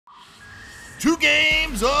2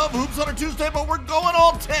 games of Hoops on a Tuesday, but we're going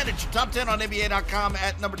all 10. It's your top 10 on NBA.com.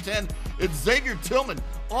 At number 10, it's Xavier Tillman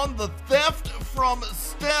on the theft from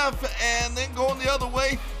Steph, and then going the other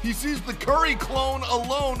way, he sees the Curry clone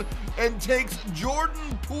alone and takes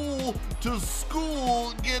Jordan Poole to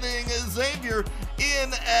school, getting Xavier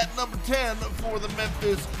in at number 10 for the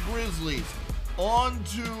Memphis Grizzlies. On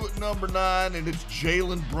to number 9, and it's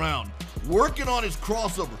Jaylen Brown working on his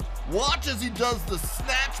crossover. Watch as he does the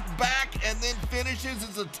snatch back and then finishes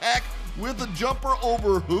his attack with a jumper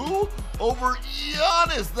over who? Over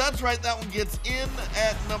Giannis. That's right, that one gets in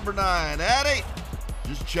at number 9. At 8,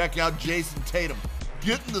 just check out Jason Tatum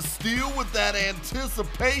getting the steal with that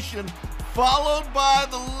anticipation, followed by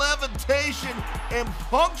the levitation and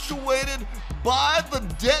punctuated by the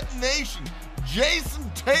detonation. Jason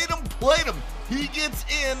Tatum played him. He gets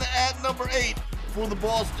in at number 8 for the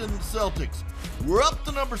Boston Celtics. We're up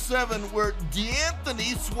to number 7, where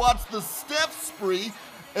D'Anthony swats the Steph spree,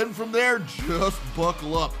 and from there, just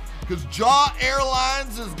buckle up, because Ja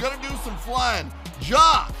Airlines is going to do some flying.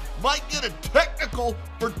 Ja might get a technical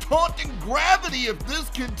for taunting gravity if this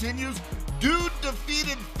continues. Dude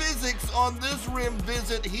defeated physics on this rim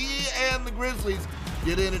visit. He and the Grizzlies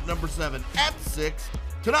get in at number 7. At 6,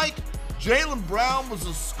 tonight, Jaylen Brown was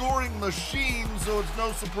a scoring machine, so it's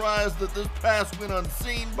no surprise that this pass went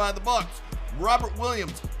unseen by the Bucks. Robert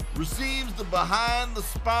Williams receives the behind the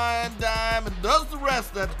spine dime and does the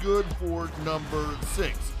rest. That's good for number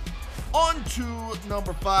 6. On to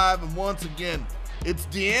number 5, and once again, it's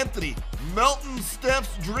D'Anthony melting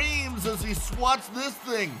Steph's dreams as he swats this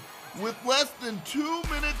thing. With less than 2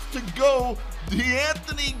 minutes to go,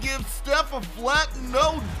 D'Anthony gives Steph a flat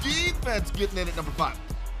no defense, getting in at number 5.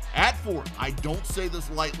 At 4, I don't say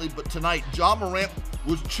this lightly, but tonight, Ja Morant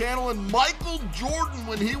was channeling Michael Jordan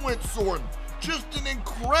when he went soaring. Just an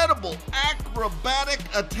incredible acrobatic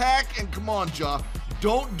attack, and come on, Ja,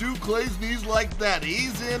 don't do Clay's knees like that.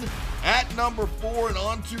 He's in at number 4, and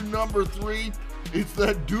on to number 3. It's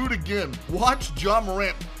that dude again. Watch Ja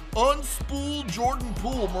Morant unspool Jordan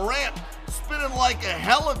Poole. Morant spinning like a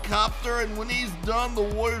helicopter, and when he's done, the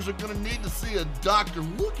Warriors are going to need to see a doctor.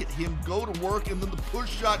 Look at him go to work, and then the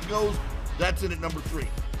push shot goes. That's in at number 3.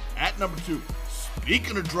 At number 2,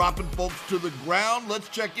 speaking of dropping folks to the ground, let's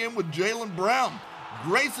check in with Jaylen Brown.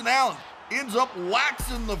 Grayson Allen ends up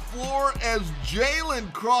waxing the floor as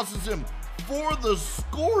Jaylen crosses him for the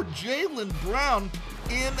score. Jaylen Brown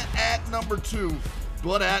in at number 2,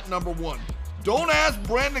 but at number 1. Don't ask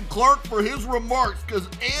Brandon Clark for his remarks, because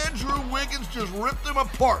Andrew Wiggins just ripped him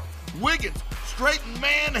apart. Wiggins straight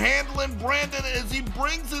manhandling Brandon as he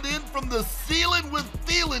brings it in from the ceiling with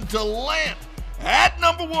feeling to land at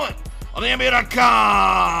number 1 on the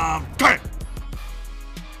NBA.com.